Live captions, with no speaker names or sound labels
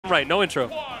right. No intro.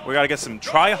 We got to get some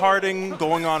try-harding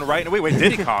going on right now. Wait,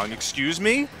 Diddy Kong, excuse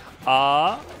me?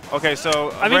 Okay,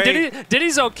 so I mean,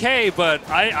 Diddy's okay, but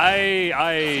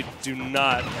I do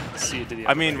not see a Diddy.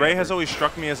 I mean, Ray has always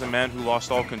struck me as a man who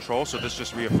lost all control, so this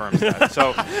just reaffirms that.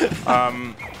 So,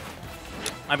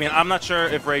 I mean, I'm not sure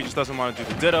if Ray just doesn't want to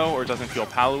do the Ditto or doesn't feel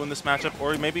Palu in this matchup,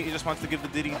 or maybe he just wants to give the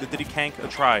Diddy Kank a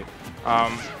try.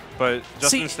 But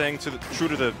Justin's staying true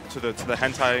to the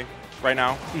hentai right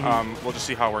now. We'll just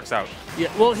see how it works out.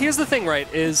 Yeah. Well, here's the thing,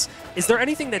 right? Is there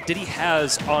anything that Diddy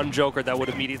has on Joker that would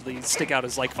immediately stick out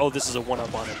as like, oh, this is a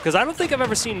one-up on him? Because I don't think I've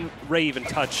ever seen Ray even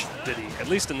touch Diddy, at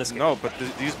least in this game. No, but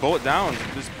these bullet down.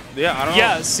 Yeah, I don't know.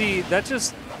 Yeah. See,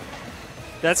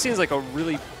 that seems like a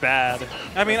really bad.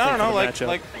 I mean, I don't know.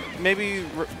 Like maybe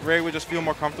Ray would just feel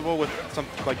more comfortable with some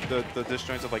like the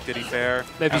disjoints of like Diddy Fair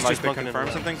maybe and like the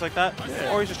confirms and things like that.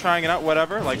 Yeah. Or he's just trying it out.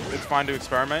 Whatever. Like it's fine to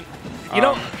experiment. You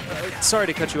know, sorry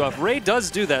to cut you off. Ray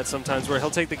does do that sometimes, where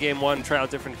he'll take the game one and try out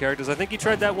different characters. I think he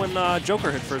tried that when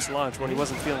Joker had first launched, when he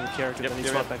wasn't feeling the character, then he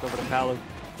swapped back over to Palu.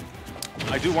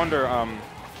 I do wonder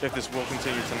if this will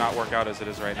continue to not work out as it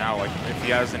is right now. Like if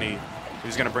he has any, if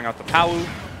he's going to bring out the Palu,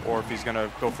 or if he's going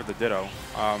to go for the Ditto.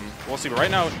 We'll see. But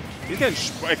right now, he's getting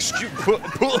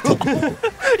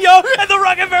Yo, and the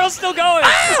rocket barrel's still going.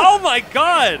 Oh my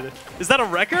God. Is that a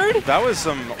record? That was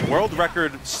some world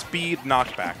record speed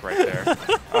knockback right there.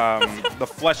 The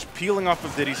flesh peeling off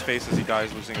of Diddy's face as he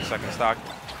dies, losing his second stock.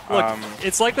 Look,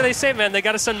 it's like what they say, man. They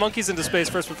got to send monkeys into space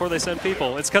first before they send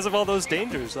people. It's because of all those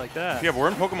dangers like that. Yeah, but we're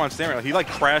in Pokemon Stadium. Like, he like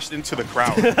crashed into the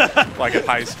crowd like at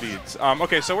high speeds.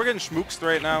 Okay, so we're getting schmooked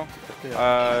right now.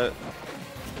 Yeah.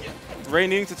 Ray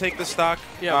needing to take the stock.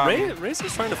 Yeah, Ray's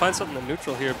just trying to find something in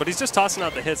neutral here, but he's just tossing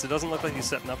out the hits. It doesn't look like he's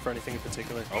setting up for anything in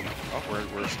particular.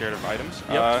 We're scared of items.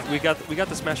 Yep, we got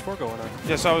the Smash 4 going on.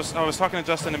 Yeah, so I was talking to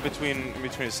Justin in between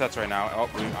his sets right now.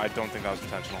 I don't think that was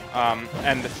intentional.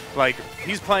 And like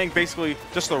he's playing basically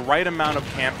just the right amount of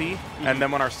campy, and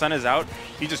then when our sun is out,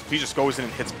 he just goes in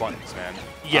and hits buttons, man.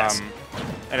 Yes.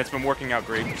 And it's been working out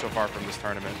great so far from this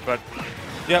tournament, but.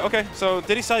 Yeah, okay, so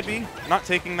Diddy side B, not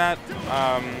taking that.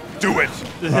 Do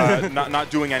it! Not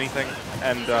doing anything.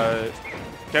 And,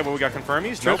 okay, well, we got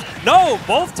confirmies? Nope. No,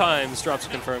 both times drops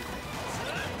confirmed.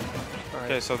 Right.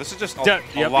 Okay, so this is just a lot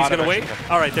he's gonna wait?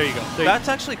 All right, there you go. That's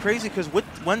actually crazy, because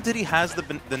when Diddy has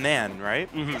the Nan, right?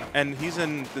 And he's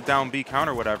in the down B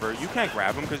counter or whatever, you can't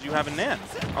grab him because you have a Nan,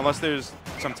 unless there's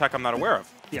some tech I'm not aware of.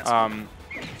 Yes.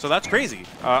 So that's crazy.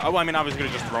 Well, I mean, obviously, you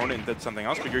could have just thrown it and did something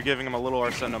else, but you're giving him a little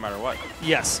Arsene no matter what.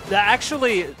 Yes.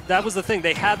 Actually, that was the thing.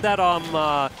 They had that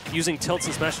using tilts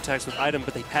and smash attacks with item,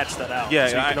 but they patched that out. Yeah,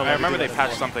 so I remember they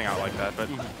patched something out like that. But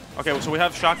okay, well, so we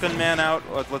have Shotgun Man out.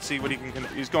 Let's see what he can.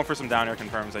 He's going for some down air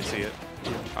confirms. I see it.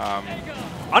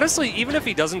 Honestly, even if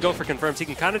he doesn't go for confirms, he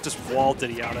can kind of just wall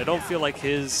Diddy out. I don't feel like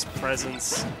his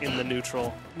presence in the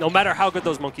neutral, no matter how good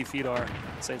those monkey feet are,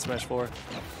 Saint Smash 4.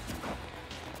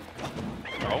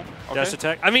 Oh, okay. Dash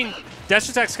attack. I mean, dash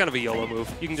attack's kind of a YOLO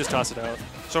move. You can just toss it out.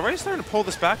 So Ray's starting to pull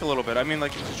this back a little bit. I mean,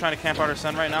 like, he's just trying to camp out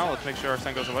Arsene right now. Let's make sure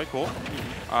Arsene goes away. Cool.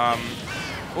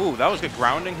 Ooh, that was good.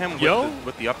 Grounding him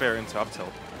with the up air into up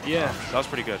tilt. Yeah. That was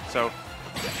pretty good. So,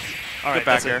 all good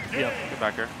back air. Yep. Good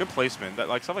back air. Good placement. That,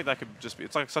 like, stuff like that could just be,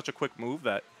 it's like such a quick move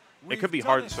that it could be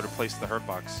hard to sort of place the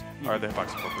hurtbox, or the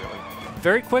hitbox appropriately.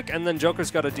 Very quick, and then Joker's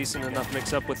got a decent enough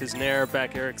mix-up with his nair,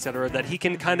 back air, etc., that he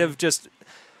can kind of just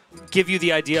give you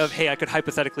the idea of, hey, I could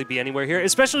hypothetically be anywhere here,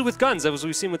 especially with guns, as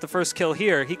we've seen with the first kill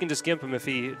here. He can just gimp him if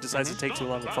he decides to take too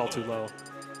long and fall too low.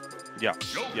 Yeah,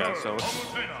 so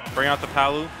let's bring out the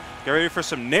Palu. Get ready for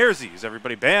some nairsies,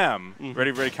 everybody. Bam!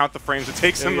 Ready, count the frames. It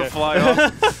takes him to fly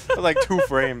off. Like 2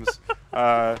 frames.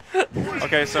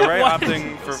 Okay, so Ray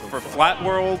opting for Flat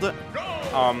World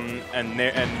and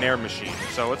Nair Machine.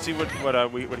 So let's see what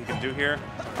he can do here.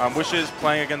 Wishes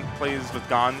plays with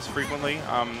Gons frequently,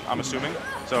 I'm assuming.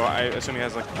 So I assume he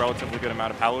has like a relatively good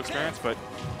amount of Palu experience, but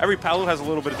every Palu has a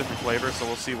little bit of different flavor, so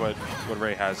we'll see what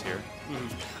Ray has here.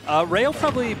 Ray will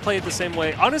probably play it the same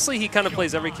way. Honestly, he kind of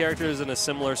plays every character in a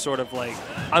similar sort of like,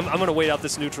 I'm going to wait out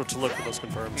this neutral to look for those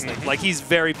confirms. Like he's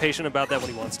very patient about that when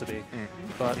he wants to be.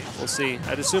 But we'll see.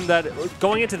 I'd assume that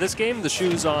going into this game, the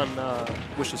shoe's on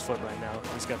Wish's foot right now.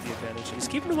 He's got the advantage. He's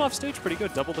keeping him off stage pretty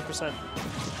good, double the percent.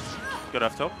 Good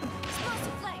F-tilt.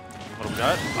 Little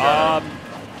gut.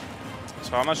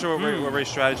 So I'm not sure what Ray's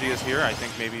strategy is here. I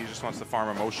think maybe he just wants to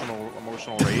farm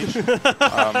emotional rage.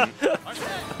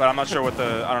 But I'm not sure what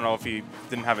I don't know if he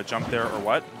didn't have a jump there or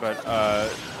what. But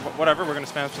whatever, we're going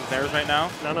to spam some snares right now.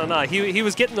 No. He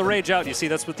was getting the rage out. You see,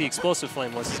 that's what the explosive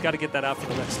flame was. He's got to get that out for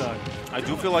the next stock. I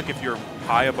do feel like if you're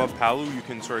high above Palu, you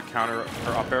can sort of counter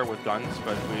her up air with guns,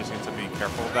 but we just need to be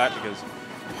careful of that because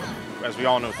as we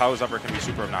all know, Palu's upper can be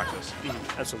super obnoxious.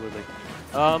 Absolutely.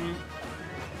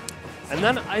 And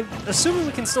then I'm assuming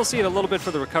we can still see it a little bit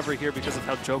for the recovery here because of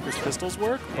how Joker's pistols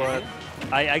work, but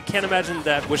I can't imagine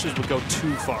that Wishes would go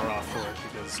too far off for it,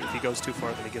 because if he goes too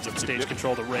far, then he gives up stage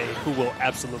control to Ray, who will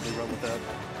absolutely run with that.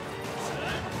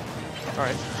 All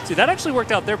right. See, that actually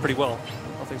worked out there pretty well,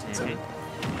 all things considered.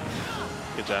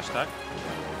 Good dash attack.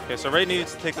 Okay, so Ray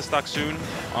needs to take the stock soon,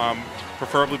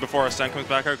 preferably before Ascent comes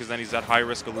back out, because then he's at high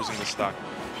risk of losing the stock.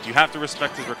 You have to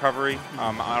respect his recovery.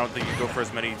 I don't think you go for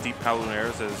as many deep Palu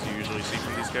airs as you usually see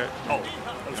from these characters. Oh,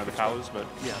 you know, the Palus, but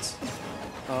yes.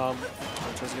 Tries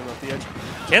to get him off the edge.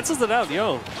 Cancels it out,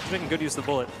 yo. He's making good use of the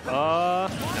bullet. Nah,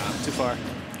 too far.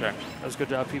 Okay. That was a good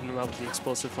job keeping him out with the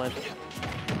explosive flame.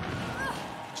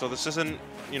 So this isn't,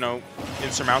 you know,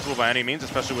 insurmountable by any means,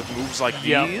 especially with moves like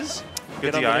these.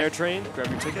 Get on an air train,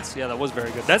 grab your tickets. Yeah, that was very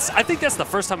good. I think that's the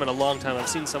first time in a long time I've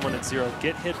seen someone at 0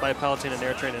 get hit by a Palatine and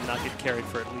air train and not get carried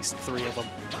for at least 3 of them.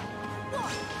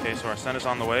 Okay, so our Sen is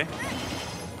on the way.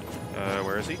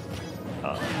 Where is he?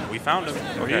 We found him.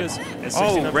 There he is.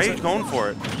 Oh, Ray going for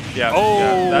it. Yeah. Oh,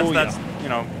 yeah. That's you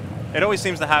know, it always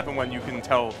seems to happen when you can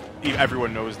tell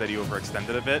everyone knows that he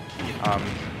overextended a bit.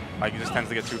 Like he just tends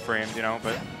to get 2 frames, you know.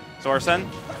 But so our Sen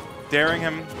daring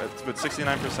him with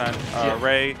 69%.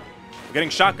 Ray. Getting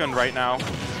shotgunned right now.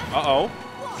 Uh-oh.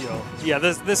 Yeah,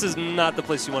 this is not the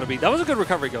place you want to be. That was a good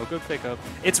recovery go. Good fake up.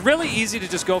 It's really easy to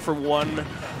just go for one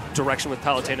direction with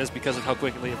Palutenas because of how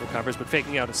quickly it recovers, but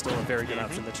faking out is still a very good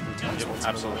option that you need to use once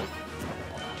absolutely.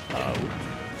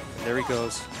 There he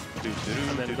goes. All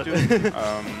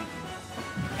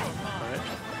right.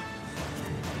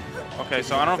 Okay,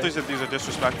 so I don't know if these are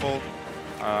disrespectful.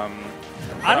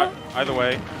 I don't. Either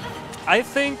way. I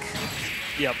think.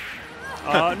 Yep.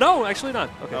 No, actually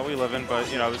not. Okay. No, we live in,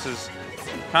 but you know, this is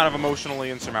kind of emotionally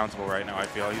insurmountable right now. I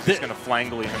feel he's just going to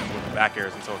flangly him with back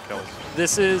airs until it kills.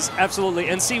 This is absolutely,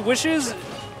 and see, Wishes.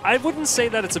 I wouldn't say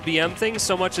that it's a BM thing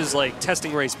so much as like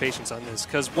testing Ray's patience on this,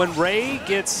 because when Ray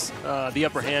gets the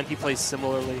upper hand, he plays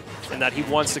similarly in that he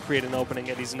wants to create an opening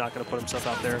and he's not going to put himself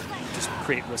out there, just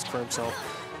create risk for himself.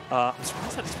 I'm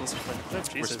surprised that explosive flame. That's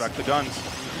Jesus. Respect the guns.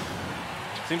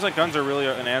 Seems like guns are really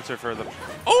an answer for the.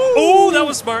 Oh, that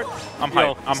was smart. I'm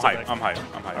hyped. I'm hyped. I'm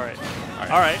hyped.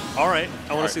 All right.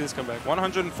 I want to see this come back.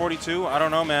 142. I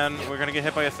don't know, man. We're gonna get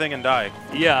hit by a thing and die.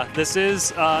 Yeah, this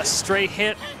is straight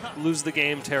hit, lose the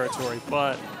game territory,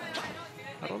 but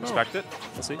I don't know. Respect it.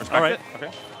 We'll see. Respect All right. it.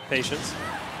 Okay. Patience.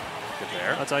 Good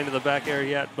there. Not tying to the back air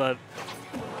yet, but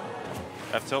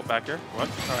F tilt back air. What?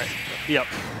 All right. Yep.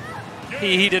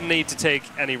 He didn't need to take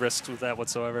any risks with that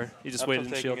whatsoever. He just waited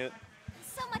and shield.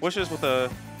 Wishes with a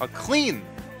clean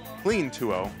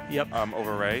 2-0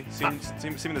 over Ray. Seeming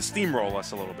to steamroll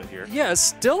us a little bit here. Yeah,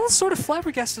 still sort of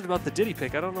flabbergasted about the Diddy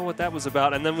pick. I don't know what that was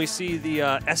about. And then we see the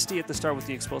SD at the start with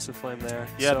the explosive flame there.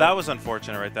 Yeah, so that was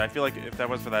unfortunate right there. I feel like if that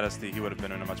was for that SD, he would have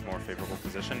been in a much more favorable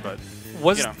position. But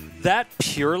was that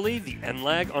purely the end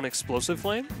lag on explosive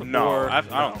flame? No, I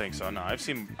don't think so. No, I've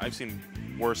seen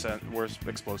worse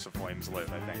explosive flames live,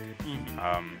 I think.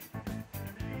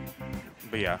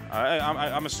 But yeah,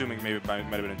 I'm assuming maybe it might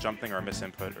have been a jump thing or a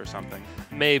misinput or something.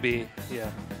 Maybe, yeah.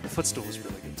 The footstool was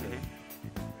really good too.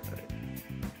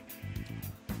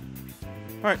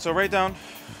 All right, so right down.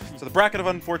 So the bracket of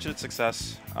unfortunate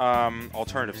success,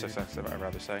 alternative success, I'd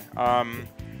rather say.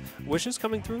 Wishes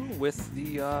coming through with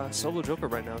the solo Joker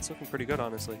right now. It's looking pretty good,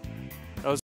 honestly. That was